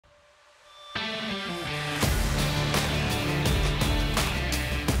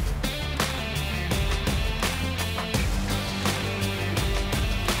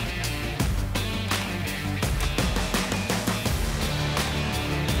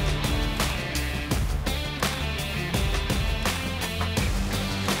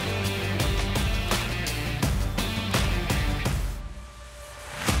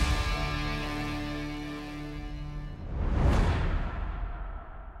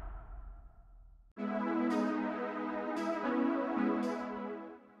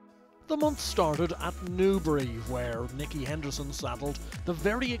The month started at Newbury, where Nicky Henderson saddled the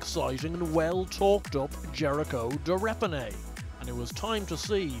very exciting and well talked up Jericho de Repenay, and it was time to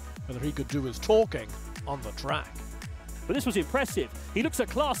see whether he could do his talking on the track. But this was impressive. He looks a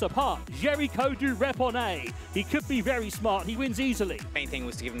class apart. Jericho du Repenay. He could be very smart. He wins easily. The main thing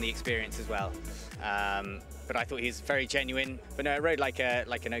was to give him the experience as well. But I thought he was very genuine. But no, it rode like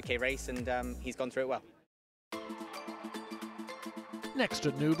an okay race, and he's gone through it well. Next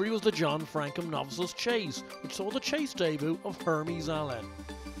at Newbury was the John Frankham Novices Chase, which saw the chase debut of Hermes Allen.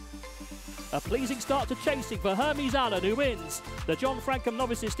 A pleasing start to chasing for Hermes Allen, who wins the John Frankham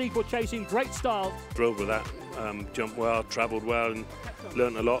Novices Steeple Chase in great style. Thrilled with that. Jumped well, travelled well, and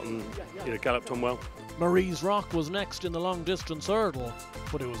learnt a lot, and galloped on well. Marie's Rock was next in the long distance hurdle,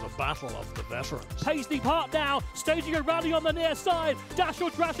 but it was a battle of the veterans. Paisley Park now, staging a rally on the near side.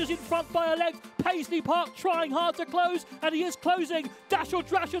 Dashel Drasher's in front by a length. Paisley Park trying hard to close, and he is closing. Dashel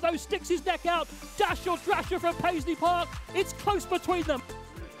Drasher, though, sticks his neck out. Dashel Drasher from Paisley Park. It's close between them.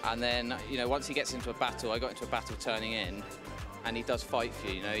 And then, once he gets into a battle, I got into a battle turning in, and he does fight for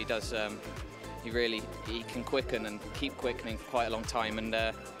you. He does. He can quicken and keep quickening for quite a long time. And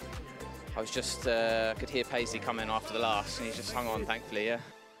I was just could hear Paisley coming after the last, and he just hung on, thankfully. Yeah.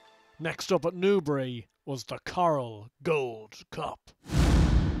 Next up at Newbury was the Coral Gold Cup.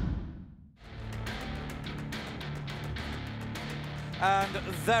 And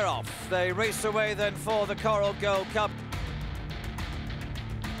they're off. They race away then for the Coral Gold Cup.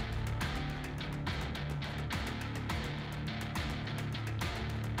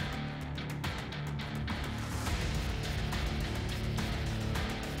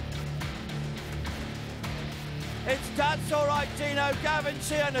 It's That's All Right, Dino. Gavin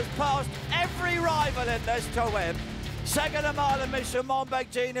Sheehan has passed every rival in this to win. Second a mile and Mission Monbeg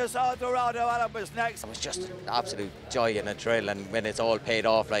Genius, Eldorado Allen was next. It was just an absolute joy and a thrill, and when it's all paid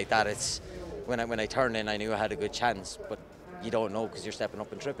off like that, it's when I turned in, I knew I had a good chance, but you don't know because you're stepping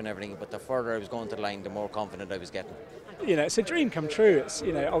up and tripping everything. But the further I was going to the line, the more confident I was getting. It's a dream come true. It's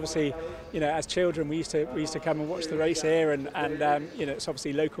obviously as children we used to come and watch the race here, and it's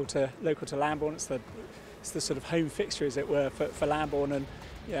obviously local to Lambourne. It's the sort of home fixture, as it were, for Lambourne, and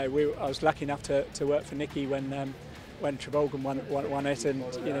I was lucky enough to work for Nicky when Trebolgan won it, and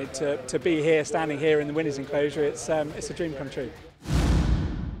to be here, standing here in the winners' enclosure, it's a dream come true.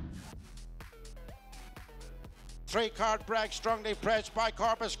 Three-card break, strongly pressed by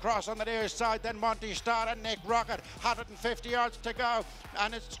Corpus Cross on the near side, then Monty Star and Nick Rocket, 150 yards to go,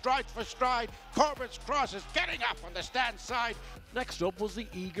 and it's stride for stride. Corpus Cross is getting up on the stand side. Next up was the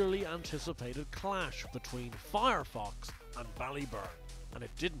eagerly anticipated clash between Firefox and Ballyburn, and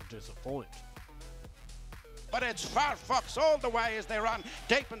it didn't disappoint. But it's Firefox all the way as they run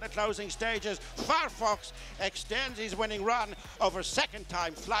deep in the closing stages. Firefox extends his winning run over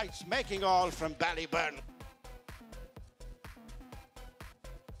second-time flights, making all from Ballyburn.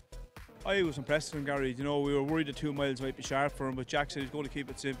 I was impressed with him, Gary. We were worried the 2 miles might be sharp for him, but Jack said he's going to keep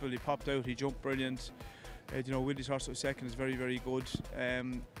it simple. He popped out, he jumped brilliant. Willie's horse was second is very, very good.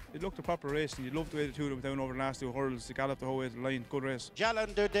 It looked a proper race, and you loved the way the two of them went down over the last 2 hurdles. They galloped the whole way to the line. Good race.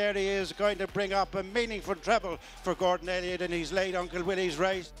 Jalan Duderi is going to bring up a meaningful treble for Gordon Elliott in his late Uncle Willie's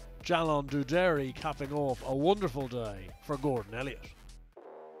race. Jalan Duderi capping off a wonderful day for Gordon Elliott.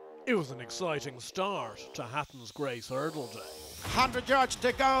 It was an exciting start to Hatton's Grace Hurdle Day. 100 yards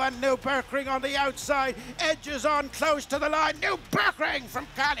to go, and New Berkring on the outside, edges on close to the line. New Berkring from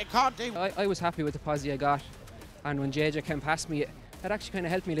Conty. I was happy with the posse I got, and when JJ came past me, it actually kind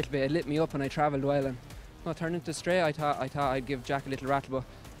of helped me a little bit. It lit me up when I travelled well, and turned into stray. I thought I'd give Jack a little rattle, but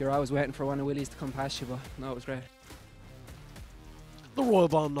you're always waiting for one of Willie's to come past you, but no, it was great. The Royal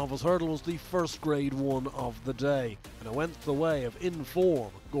Bond Novice Hurdle was the first Grade 1 of the day, and it went the way of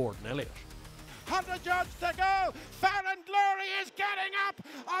in-form Gordon Elliott. 100 yards to go. Farron Glory is getting up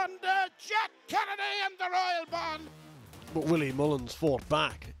under Jack Kennedy and the Royal Bond. But Willie Mullins fought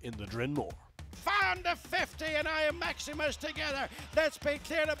back in the Drinmore. Found a 50 and I am Maximus together. Let's be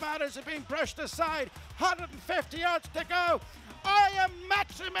clear about it. It's been brushed aside. 150 yards to go. I am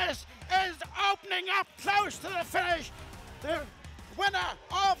Maximus is opening up close to the finish. The winner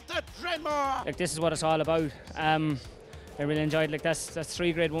of the Drinmore. This is what it's all about. I really enjoyed that's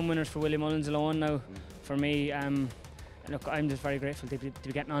 3 Grade 1 winners for Willie Mullins alone now. For me, look, I'm just very grateful to be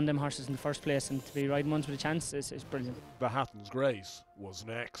getting on them horses in the first place, and to be riding ones with a chance is brilliant. The Hatton's Grace was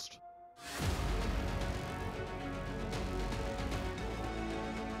next.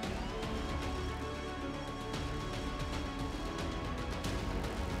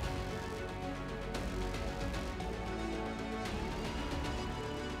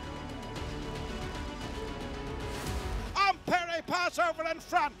 they pass over in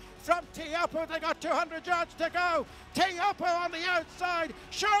front. From Tiapu, they got 200 yards to go. Tiapu on the outside,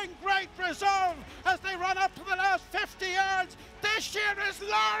 showing great resolve as they run up to the last 50 yards. This year is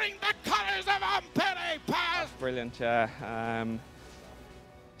lowering the colours of Ampere Pass. Brilliant, yeah.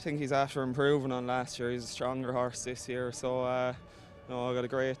 I think he's after improving on last year. He's a stronger horse this year, so no, I got a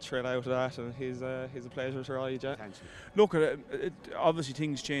great thrill out of that, and he's a pleasure to ride. Yeah. Look, obviously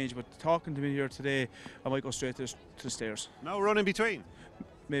things change, but talking to me here today, I might go straight to the stairs. No run in between?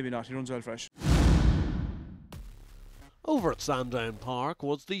 Maybe not, he runs well fresh. Over at Sandown Park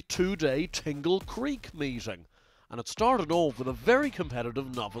was the two-day Tingle Creek meeting, and it started off with a very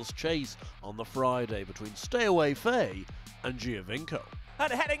competitive novice chase on the Friday between Stay Away Faye and Giovinco.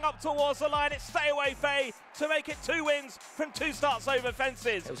 And heading up towards the line, it's Stay Away Faye to make it 2 wins from 2 starts over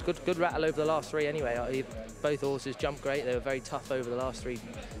fences. It was good rattle over the last 3 anyway. Both horses jumped great, they were very tough over the last 3,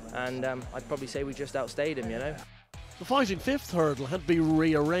 and I'd probably say we just outstayed him, you know. The Fighting Fifth hurdle had been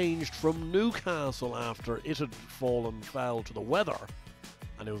rearranged from Newcastle after it had fallen foul to the weather,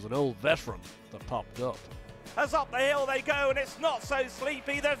 and it was an old veteran that popped up. As up the hill they go, and it's Not So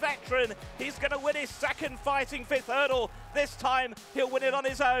Sleepy, the veteran. He's going to win his second Fighting Fifth hurdle. This time he'll win it on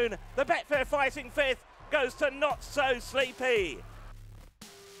his own. The Betfair Fighting Fifth goes to Not So Sleepy.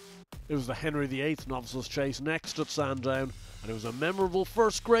 It was the Henry VIII Novices Chase next at Sandown, and it was a memorable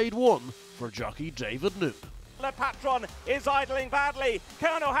first grade 1 for jockey David Newton. Le Patron is idling badly.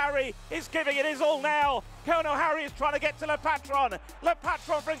 Colonel Harry is giving it his all now. Colonel Harry is trying to get to Le Patron. Le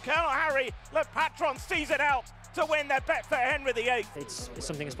Patron from Colonel Harry. Le Patron sees it out to win the Betfair Henry VIII. It's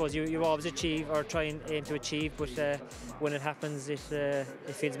something I suppose you always achieve or try and aim to achieve, but when it happens, it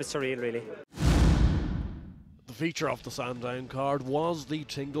feels a bit surreal, really. The feature of the Sandown card was the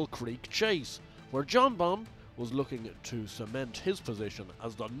Tingle Creek Chase, where John Bon was looking to cement his position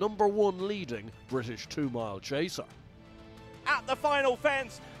as the #1 leading British 2-mile chaser. At the final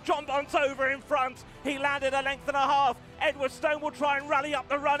fence, John Bon's over in front. He landed a length and a half. Edward Stone will try and rally up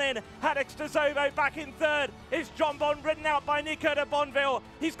the run-in. Haddox de Zovo back in third. Is John Bon ridden out by Nico de Bonneville?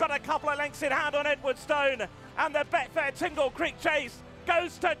 He's got a couple of lengths in hand on Edward Stone. And the Betfair Tingle Creek Chase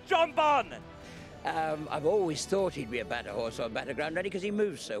goes to John Bon. I've always thought he'd be a better horse on better ground ready because he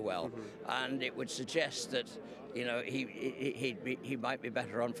moves so well, and it would suggest that, you know, he might be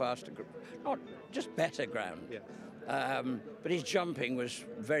better on faster, not just better ground. Yeah. But his jumping was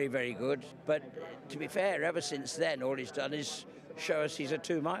very, very good. But to be fair, ever since then, all he's done is show us he's a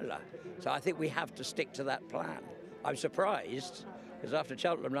 2-miler. So I think we have to stick to that plan. I'm surprised because after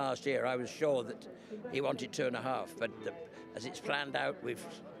Cheltenham last year, I was sure that he wanted 2.5, but as it's planned out, we've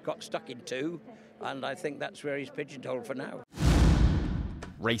got stuck in 2. And I think that's where he's pigeonholed for now.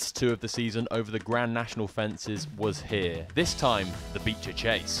 Race 2 of the season over the Grand National fences was here. This time, the Beecher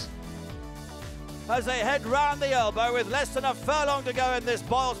Chase. As they head round the elbow with less than a furlong to go in this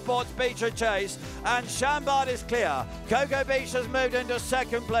Boyle Sports Beecher Chase, and Chambard is clear. Coco Beach has moved into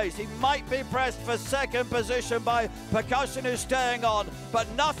second place. He might be pressed for second position by Percussion, who's staying on, but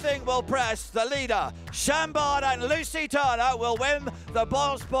nothing will press the leader. Chambard and Lucy Turner will win the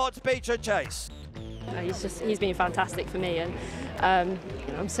Boyle Sports Beecher Chase. He's been fantastic for me, and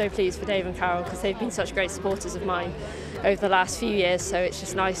I'm so pleased for Dave and Carol because they've been such great supporters of mine over the last few years, so it's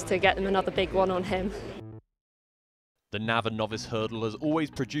just nice to get them another big one on him. The Navan Novice Hurdle has always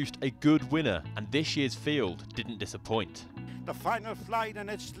produced a good winner, and this year's field didn't disappoint. The final flight,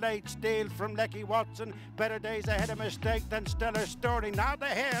 and it's Slade Steele from Lecky Watson. Better Days ahead of mistake than Stellar Story. Now the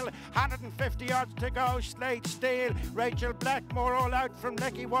hill, 150 yards to go. Slade Steele, Rachel Blackmore all out from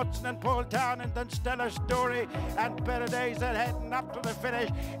Lecky Watson and Paul Town, and then Stellar Story and Better Days are heading up to the finish.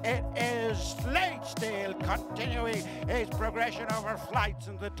 It is Slade Steele continuing his progression over flights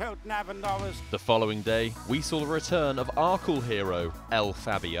in the Tote Navan Novice. The following day, we saw the return of our cool hero, El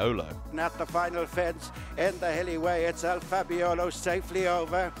Fabiolo. And at the final fence, in the hilly way, it's El Fabiolo safely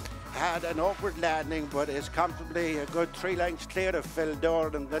over. Had an awkward landing, but is comfortably a good 3 lengths clear of Phil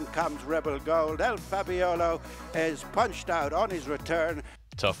Dorn, and then comes Rebel Gold. El Fabiolo is punched out on his return.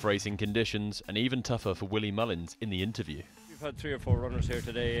 Tough racing conditions, and even tougher for Willie Mullins in the interview. We've had 3 or 4 runners here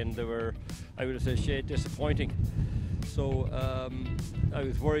today, and they were, I would say, shade disappointing. So I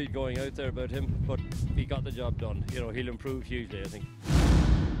was worried going out there about him, but he got the job done. You know, he'll improve hugely, I think.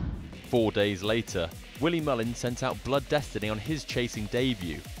 4 days later, Willie Mullins sent out Blood Destiny on his chasing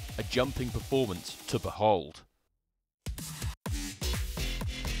debut, a jumping performance to behold.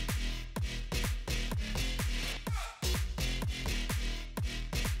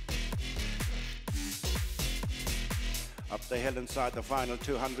 Up the hill inside the final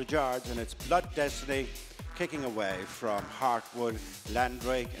 200 yards, and it's Blood Destiny kicking away from Heartwood,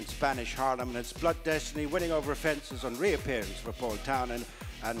 Landrake and Spanish Harlem, and it's Blood Destiny winning over fences on reappearance for Paul Townend,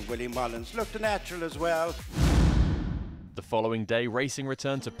 and Willie Mullins looked natural as well. The following day, racing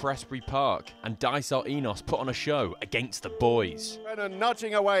returned to Prestbury Park, and Dysart Enos put on a show against the boys. Brennan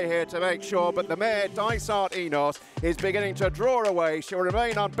nudging away here to make sure, but the mare Dysart Enos is beginning to draw away. She'll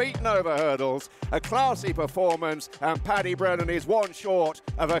remain unbeaten over hurdles. A classy performance, and Paddy Brennan is one short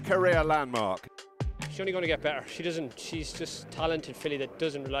of a career landmark. She's only going to get better. She's just talented filly that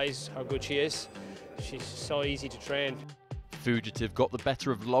doesn't realise how good she is. She's so easy to train. Fugitive got the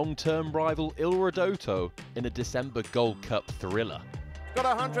better of long-term rival Il Rodotto in a December Gold Cup thriller. Got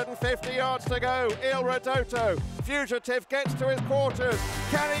 150 yards to go. Il Rodotto. Fugitive gets to his quarters.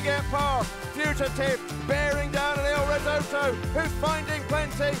 Can he get past? Fugitive bearing down on Il Rodotto, who's finding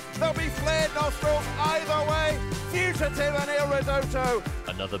plenty. There'll be flared nostrils either way. Fugitive and Il Rodotto.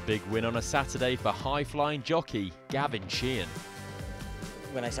 Another big win on a Saturday for high-flying jockey Gavin Sheehan.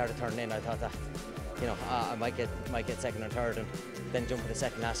 When I started turning in, I thought that, you know, I might get second or third, and then jumping the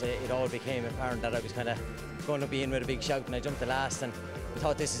second last, it all became apparent that I was kind of going to be in with a big shout, and I jumped the last and I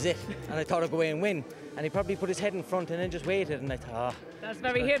thought this is it, and I thought I'd go away and win, and he probably put his head in front and then just waited, and I thought, oh. That's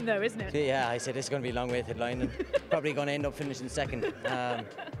very him though, isn't it? Yeah, I said this is going to be a long waited line, and probably going to end up finishing second.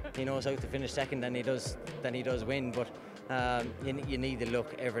 He knows how to finish second, and he does win, but you need to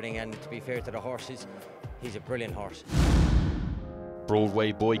look everything, and to be fair to the horse, he's a brilliant horse.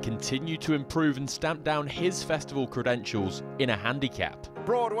 Broadway Boy continued to improve and stamp down his festival credentials in a handicap.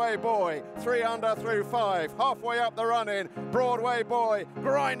 Broadway Boy, 3 under through 5, halfway up the run-in. Broadway Boy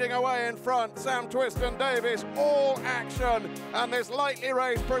grinding away in front. Sam Twiston Davis, all action. And this lightly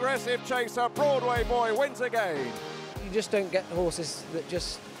raced progressive chaser, Broadway Boy, wins again. You just don't get horses that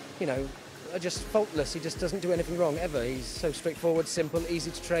just, you know, are just faultless. He just doesn't do anything wrong ever. He's so straightforward, simple,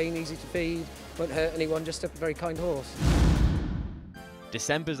 easy to train, easy to feed, won't hurt anyone, just a very kind horse.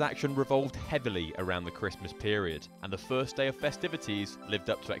 December's action revolved heavily around the Christmas period, and the first day of festivities lived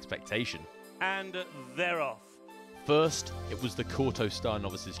up to expectation. And they're off. First, it was the Corto Star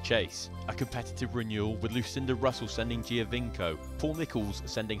Novices Chase, a competitive renewal with Lucinda Russell sending Giovinco, Paul Nicholls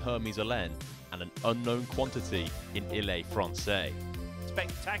sending Hermes Allen, and an unknown quantity in Il Francais.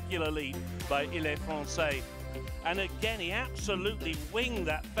 Spectacular lead by Il Francais. And again, he absolutely winged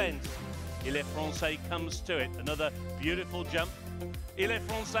that fence. Il Francais comes to it. Another beautiful jump. Il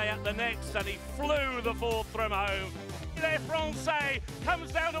Francais at the next, and he flew the fourth from home. Il Francais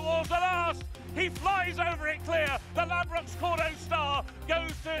comes down towards the last. He flies over it clear. The Ladbrokes Corto Star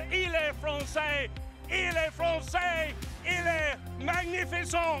goes to Il Francais. Il Francais, il est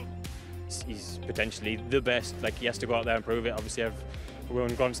magnificent. He's potentially the best. Like, he has to go out there and prove it. Obviously, I've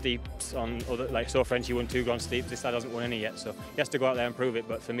won Grand Steeps on other, like So French, he won 2 Grand Steeps. This lad hasn't won any yet, so he has to go out there and prove it.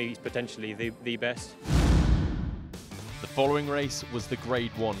 But for me, he's potentially the best. The following race was the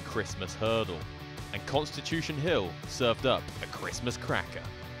Grade 1 Christmas Hurdle, and Constitution Hill served up a Christmas cracker.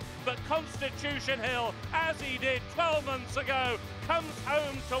 But Constitution Hill, as he did 12 months ago, comes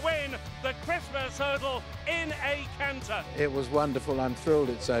home to win the Christmas Hurdle in a canter. It was wonderful. I'm thrilled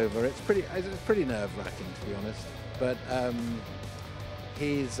it's over. It's pretty nerve-wracking, to be honest, but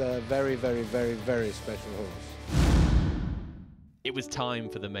he's a very, very, very, very special horse. It was time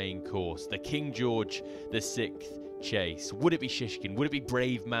for the main course, the King George VI Chase. Would it be Shishkin? Would it be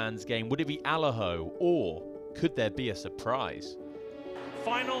Brave Man's Game? Would it be Allaho? Or could there be a surprise?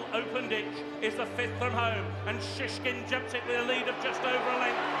 Final open ditch is the 5th from home, and Shishkin jumps it with a lead of just over a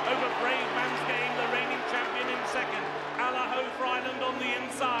length over Brave Man's Game, the reigning champion in second. Allaho for Ireland on the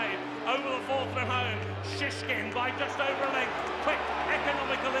inside. Over the 4th from home, Shishkin by just over a length. Quick,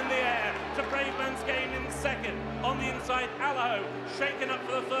 economical in the air to Brave Man's Game in second. On the inside, Allaho shaken up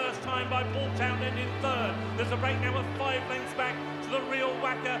for the first time by Paul Townend in third. There's a break now of 5 lengths back to the real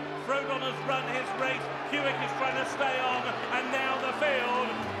whacker. Frodon has run his race. Hewick is trying to stay on, and now the field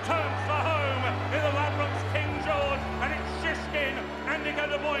turns for home in the Ladbrokes King George, and it's Shishkin and Nico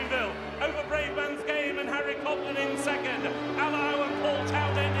de Boinville over Brave Man's Game and Harry Cobden in second. Allaho and Paul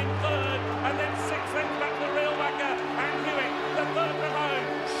Townend in third, and then 6 lengths back to the real whacker and Hewick, the 3rd from home.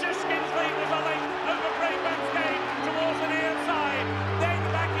 Shishkin's lead was a length over Brave Man's Game towards the near side. Then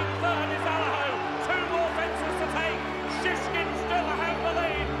back in third is Allaho. 2 more fences to take. Shishkin still has the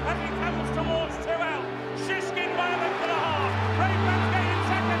lead as he comes towards 2 out. Shishkin by a length and a half. Brave Man's Game in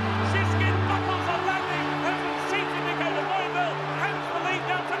second. Shishkin buckles on landing and conceded Nico de Boinville. Hands the lead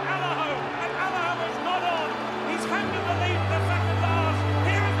down to Allaho, and Allaho is not on. He's handed the lead to the second last.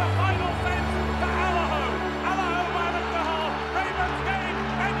 He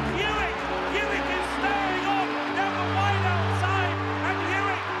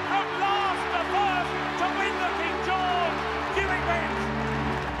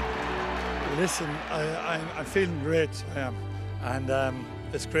Listen, I'm feeling great, I am. And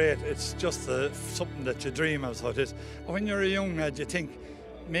it's great. It's just something that you dream of. So it is. When you're a young lad, you think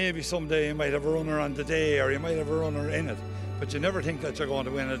maybe someday you might have a runner on the day or you might have a runner in it. But you never think that you're going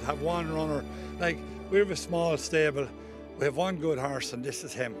to win it. Have one runner. Like, we have a small stable. We have one good horse, and this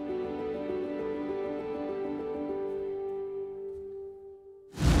is him.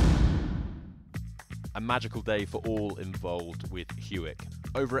 A magical day for all involved with Hewick.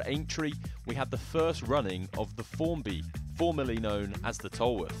 Over at Aintree, we had the first running of the Formby, formerly known as the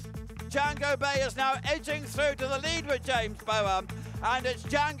Tolworth. Django Bay is now edging through to the lead with James Bowen, and it's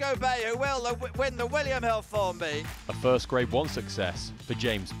Django Bay who will win the William Hill Formby. A first Grade 1 success for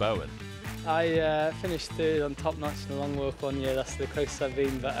James Bowen. I finished third on Top Notch in a long walk one year. That's the closest I've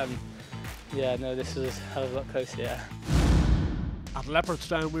been, but yeah, no, this was a hell of a lot closer, yeah. At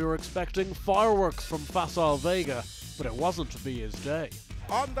Leopardstown we were expecting fireworks from Facile Vega, but it wasn't to be his day.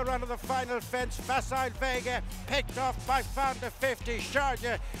 On the run of the final fence, Facile Vega picked off by Founder 50.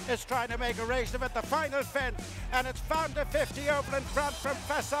 Sharjah is trying to make a race of it. The final fence, and it's Founder 50 over in front from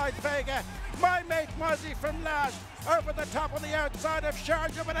Facile Vega. My mate Muzzy from last, over the top on the outside of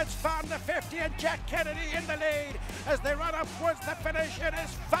Sharjah, but it's Founder 50 and Jack Kennedy in the lead as they run up towards the finish. It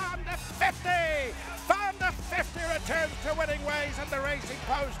is Founder 50. Founder 50 returns to winning ways in the Racing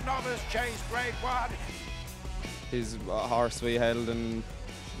Post Novice Chase Grade 1. He's a horse we held in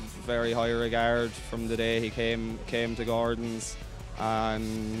very high regard from the day he came to Gordon's,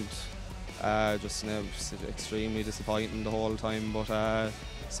 and just extremely disappointing the whole time, but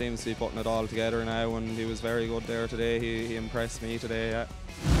seems to be putting it all together now, and he was very good there today. He impressed me today, yeah.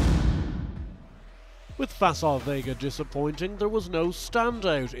 With Facile Vega disappointing, there was no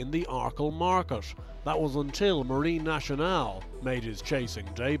standout in the Arkle market. That was until Marine Nationale made his chasing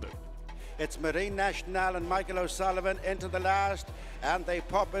debut. It's Marine Nationale and Michael O'Sullivan into the last, and they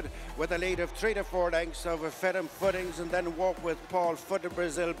pop it with a lead of 3 to 4 lengths over Ferrum Footings, and then walk with Paul Foot of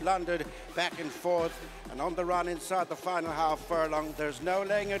Brazil blundered back and forth. And on the run inside the final half furlong, there's no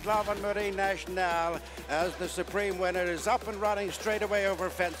laying a glove on Marine Nationale as the supreme winner is up and running straight away over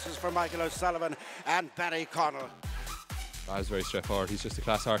fences for Michael O'Sullivan and Barry Connell. That was very straightforward. He's just a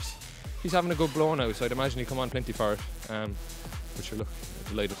class horse. He's having a good blow now, so I'd imagine he'll come on plenty for it. But sure, look, I'm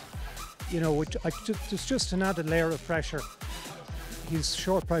delighted. You know, there's just an added layer of pressure. He's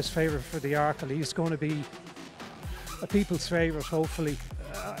short price favourite for the Arkle. He's going to be a people's favourite, hopefully.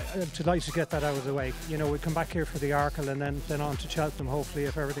 I'm delighted to get that out of the way. You know, we'll come back here for the Arkle and then on to Cheltenham, hopefully,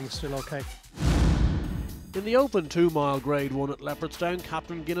 if everything's still okay. In the open 2-mile Grade 1 at Leopardstown,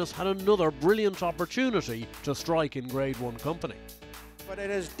 Captain Guinness had another brilliant opportunity to strike in Grade 1 company. But it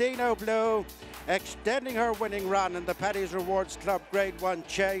is Dino Blue extending her winning run in the Paddy's Rewards Club Grade 1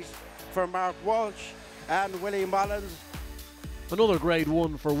 chase for Mark Walsh and Willie Mullins. Another Grade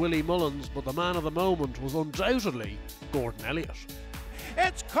 1 for Willie Mullins, but the man of the moment was undoubtedly Gordon Elliott.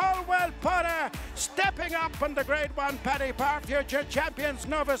 It's Colwell Potter stepping up in the Grade 1 Paddy Park Future Champions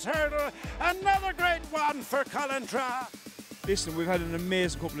Novice Hurdle. Another Grade 1 for Colin Tra. Listen, we've had an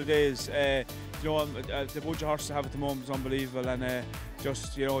amazing couple of days. You know, the bunch of horses I have at the moment is unbelievable, and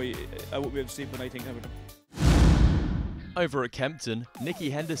just, you know, I won't be able to sleep when I think about them. Over at Kempton, Nicky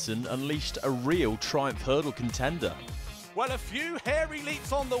Henderson unleashed a real Triumph Hurdle contender. Well, a few hairy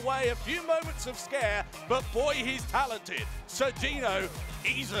leaps on the way, a few moments of scare, but boy, he's talented. Sir Dino,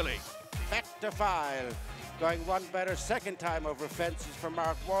 easily. Back to file. Going one better second time over fences for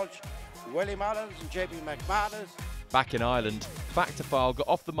Mark Walsh, Willie Mullins and JP McManus. Back in Ireland, Back to File got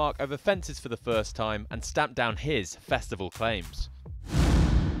off the mark over fences for the first time and stamped down his festival claims.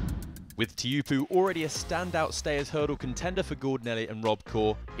 With Tiupu already a standout Stayers Hurdle contender for Gordon Elliott and Rob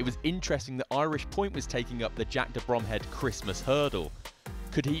Corr, it was interesting that Irish Point was taking up the Jack de Bromhead Christmas Hurdle.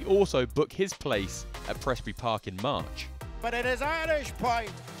 Could he also book his place at Presbury Park in March? But it is Irish Point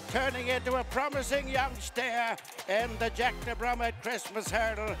turning into a promising young stayer in the Jack de Bromhead Christmas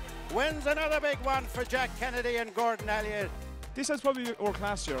Hurdle. Wins another big one for Jack Kennedy and Gordon Elliott. This has probably more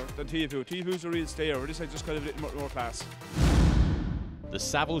class here than Tiupu. Tiupu's a real stayer, this has just got a little more class. The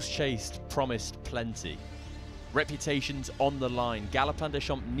Savills chased promised plenty. Reputations on the line, Galopin des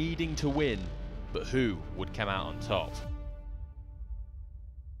Champs needing to win, but who would come out on top?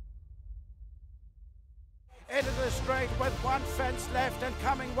 Into the straight with one fence left and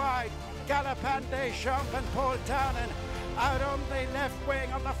coming wide. Galopin des Champs and Paul Townend. Out on the left wing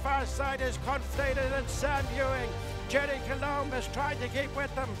on the far side is Conflated and Sam Ewing. Jerry Colombe is trying to keep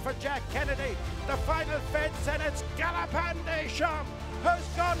with them for Jack Kennedy. The final fence, and it's Galopin des Champs who's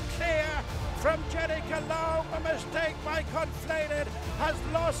gone clear from Jerry Colombe. A mistake by Conflated has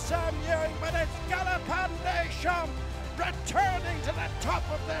lost Sam Ewing, but it's Galopin des Champs returning to the top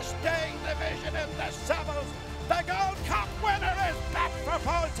of the staying division in the Sevils. The Gold Cup winner is back for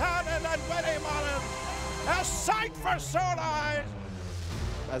Paul Townend and Willie Mullins. A sight for sore eyes.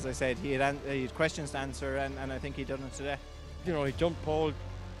 As I said, he had questions to answer, and I think he done it today. You know, he jumped Paul,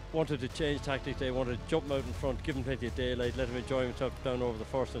 wanted to change tactics. They wanted to jump him out in front, give him plenty of daylight, let him enjoy himself down over the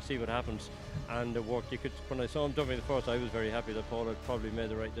first and see what happens. And it worked. When I saw him jumping the first, I was very happy that Paul had probably made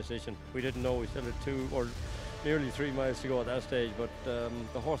the right decision. We didn't know, we still had 2 or nearly 3 miles to go at that stage, but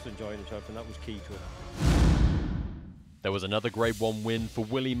the horse enjoyed himself, and that was key to it. There was another Grade 1 win for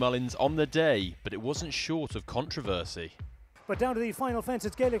Willie Mullins on the day, but it wasn't short of controversy. But down to the final fence,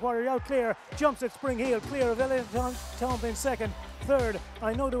 it's Gaelic Warrior out clear, jumps at Spring Heel, clear of Leopardstown in second, third,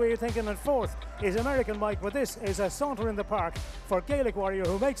 I know the way you're thinking, and fourth is American Mike, but this is a saunter in the park for Gaelic Warrior,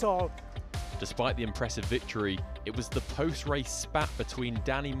 who makes all. Despite the impressive victory, it was the post-race spat between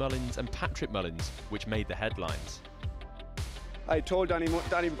Danny Mullins and Patrick Mullins which made the headlines. I told Danny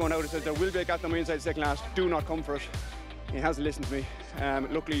going out, I said there will be a gap on my inside second last, do not come for it. He hasn't listened to me.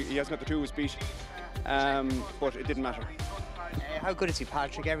 Luckily he hasn't got the 2 was beat, but it didn't matter. How good is he,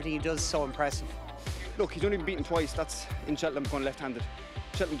 Patrick? Everything he does is so impressive. Look, he's only been beaten twice. That's in Cheltenham going left-handed.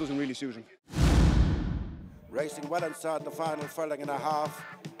 Cheltenham doesn't really suit him. Racing well inside the final furlong and a half,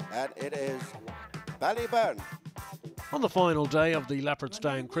 and it is Ballyburn. On the final day of the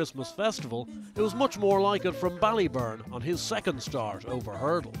Leopardstown Christmas Festival, it was much more like it from Ballyburn on his second start over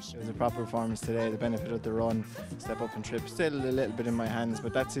hurdles. It was a proper performance today, the benefit of the run, step up and trip, still a little bit in my hands,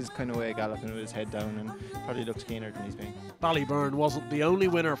 but that's his kind of way, galloping with his head down, and probably looks keener than he's been. Ballyburn wasn't the only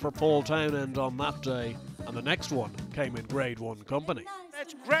winner for Paul Townend on that day, and the next one came in Grade 1 company.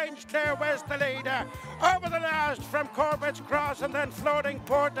 It's Grange Clear West the leader. Over the last from Corbett's Cross, and then Floating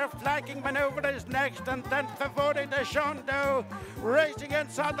Porter flanking manoeuvre is next, and then Favori de Shondo racing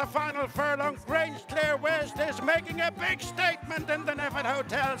inside the final furlong. Grange Clear West is making a big statement in the Neffet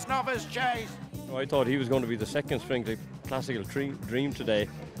Hotel's novice chase. I thought he was going to be the second string to Classical Dream today,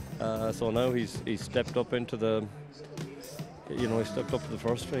 so now he's stepped up into the. He stepped up to the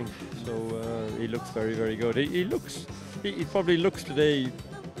first string, so he looks very, very good. He probably looks today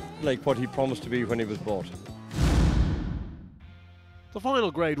like what he promised to be when he was bought. The final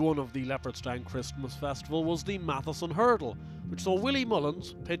Grade 1 of the Leopardstown Christmas Festival was the Matheson Hurdle, which saw Willie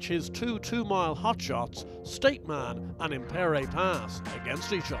Mullins pitch his 2 2-mile hotshots, State Man and Impere Pass,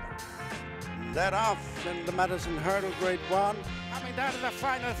 against each other. Let off in the Madison Hurdle Grade 1. Coming down to the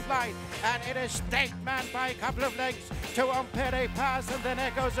final flight, and it is State Man by a couple of lengths to Impere Pass, and then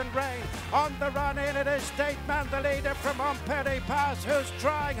Echoes and Rain. On the run in, it is State Man, the leader from Impere Pass, who's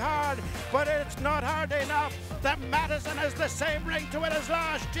trying hard, but it's not hard enough. The Madison has the same ring to it as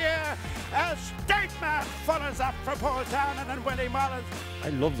last year, as State Man follows up for Paul Townend and Willie Mullins. I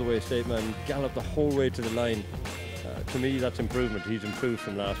love the way State Man galloped the whole way to the line. To me, that's improvement. He's improved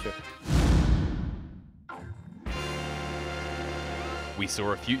from last year. We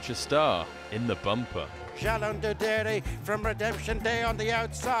saw a future star in the bumper. Jalon Duderi from Redemption Day on the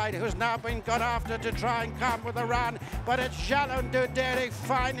outside, who's now been got after to try and come with a run, but it's Jalon Duderi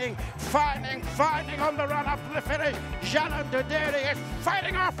finding on the run up to the finish. Jalon Duderi is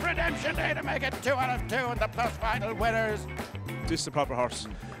fighting off Redemption Day to make it 2 out of 2 and the plus final winners. This is the proper horse.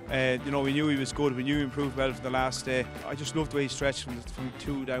 We knew he was good, we knew he improved well for the last day. I just loved the way he stretched from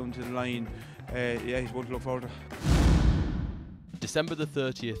 2 down to the line. He's one to look forward to. December the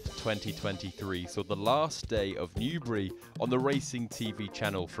 30th, 2023 saw the last day of Newbury on the Racing TV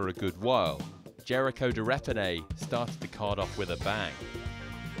channel for a good while. Jericho de Repenay started the card off with a bang.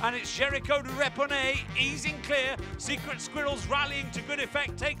 And it's Jericho de Repenay easing clear. Secret Squirrels rallying to good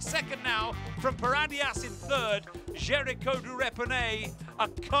effect. Takes second now from Paradias in third. Jericho de Repenay, a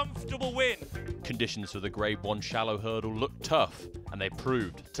comfortable win. Conditions for the Grade 1 shallow hurdle looked tough, and they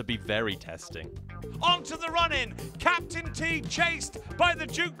proved to be very testing. Onto the run-in. Captain T chased by the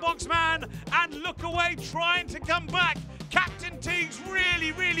jukebox man, and look away trying to come back. Captain Teague's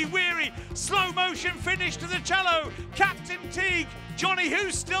really, really weary. Slow motion finish to the cello. Captain Teague, Johnny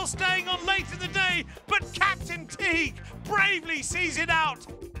Who's still staying on late in the day, but Captain Teague bravely sees it out.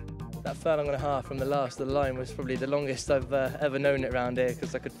 That furlong and a half from the last of the line was probably the longest I've ever known it around here,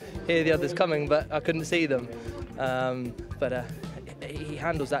 because I could hear the others coming, but I couldn't see them. He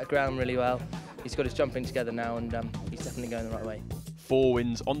handles that ground really well. He's got his jumping together now, and he's definitely going the right way. 4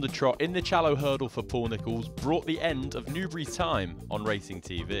 wins on the trot in the Challow Hurdle for Paul Nicholls brought the end of Newbury's time on Racing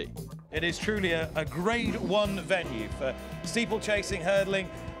TV. It is truly a Grade 1 venue for steeplechasing, hurdling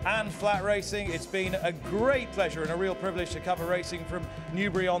and flat racing. It's been a great pleasure and a real privilege to cover racing from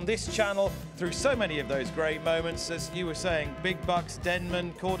Newbury on this channel through so many of those great moments. As you were saying, Big Bucks,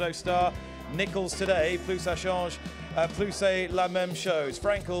 Denman, Cordo Star, Nicholls today, Plus Ça Change plus c'est la même chose.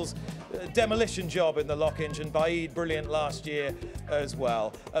 Frankel's demolition job in the Lock engine, Baid brilliant last year as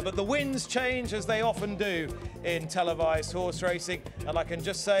well. But the winds change as they often do in televised horse racing, and I can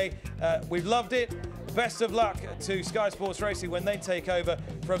just say we've loved it. Best of luck to Sky Sports Racing when they take over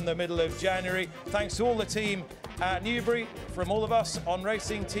from the middle of January. Thanks to all the team at Newbury. From all of us on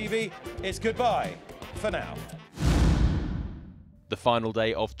Racing TV, it's goodbye for now. The final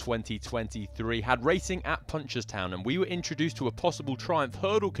day of 2023 had racing at Punchestown, and we were introduced to a possible Triumph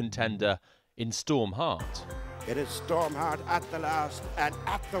hurdle contender in Storm Heart. It is Storm Heart at the last and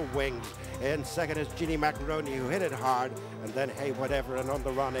at the wing. In second is Ginny Macaroni, who hit it hard, and then Hey Whatever, and on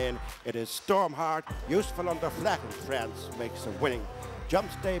the run in, it is Storm Heart, useful on the flat, and France makes a winning.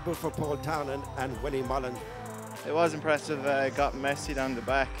 Jumps debut for Paul Townend and Willie Mullins. It was impressive, got messy down the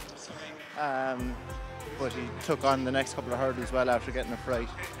back, but he took on the next couple of hurdles well after getting a fright.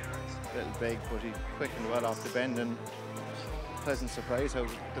 A little big, but he quickened well off the bend, and pleasant surprise how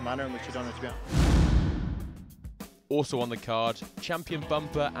the manner in which he done it, to be honest. Also on the card, champion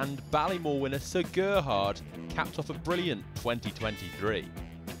bumper and Ballymore winner Sir Gerhard capped off a brilliant 2023.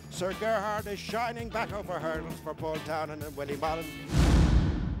 Sir Gerhard is shining back over hurdles for Paul Townend and Willie Mullins.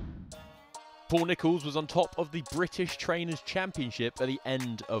 Paul Nicholls was on top of the British Trainers' Championship at the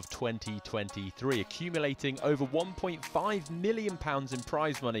end of 2023, accumulating over £1.5 million in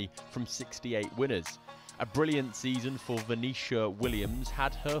prize money from 68 winners. A brilliant season for Venetia Williams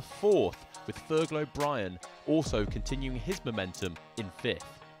had her fourth, with Fergal O'Brien also continuing his momentum in fifth.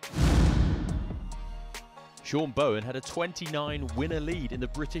 Sean Bowen had a 29-winner lead in the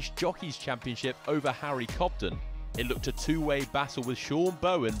British Jockeys' Championship over Harry Cobden. It looked a two-way battle with Sean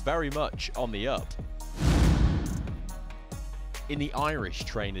Bowen very much on the up. In the Irish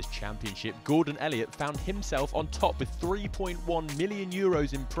Trainers' Championship, Gordon Elliott found himself on top with €3.1 million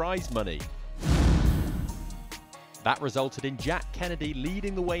in prize money. That resulted in Jack Kennedy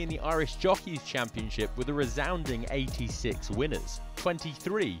leading the way in the Irish Jockeys' Championship with a resounding 86 winners,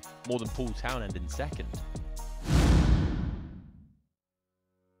 23 more than Paul Townend in second.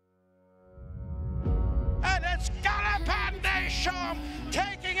 And it's Galopandation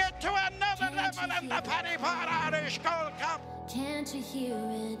taking it to another level in the Paddy Pot Irish Gold Cup. Can't you hear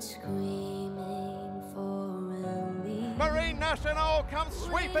it screaming for relief? Marine National comes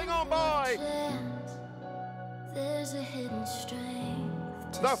sweeping on by. There's a hidden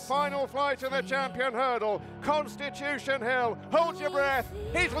strength. The final flight in the champion hurdle, Constitution Hill. Hold your breath,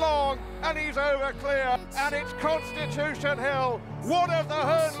 he's long and he's over clear, and it's Constitution Hill, one of the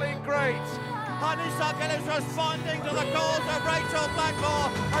hurdling greats. Honeysuckle is responding to the calls of Rachel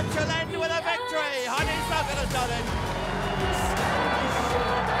Blackmore, and she'll end with a victory. Honeysuckle has done it.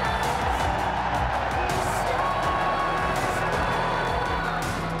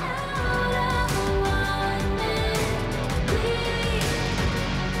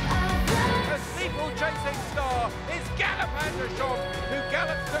 Chasing star is Galopandation, who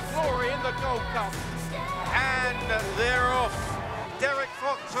gallops to glory in the Gold Cup. And they're off. Derek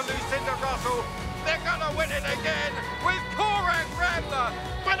Fox and Lucinda Russell, they're gonna win it again with Corran Rambler.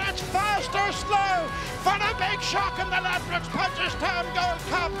 But it's fast or slow for a big shock in the Ladbrokes Punchestown Gold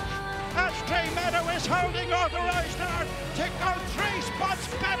Cup. Ashtree Meadow is holding authorised now to go 3 spots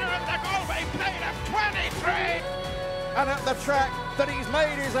better in the Galway Plate of 23. And at the track that he's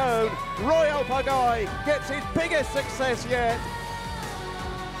made his own, Royal Pagaille gets his biggest success yet.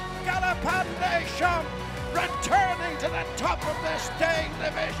 Galopandation returning to the top of the staying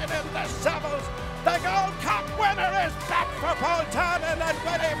division in the Savills. The Gold Cup winner is back for Paul Townend and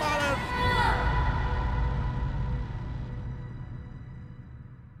Willie Mullins.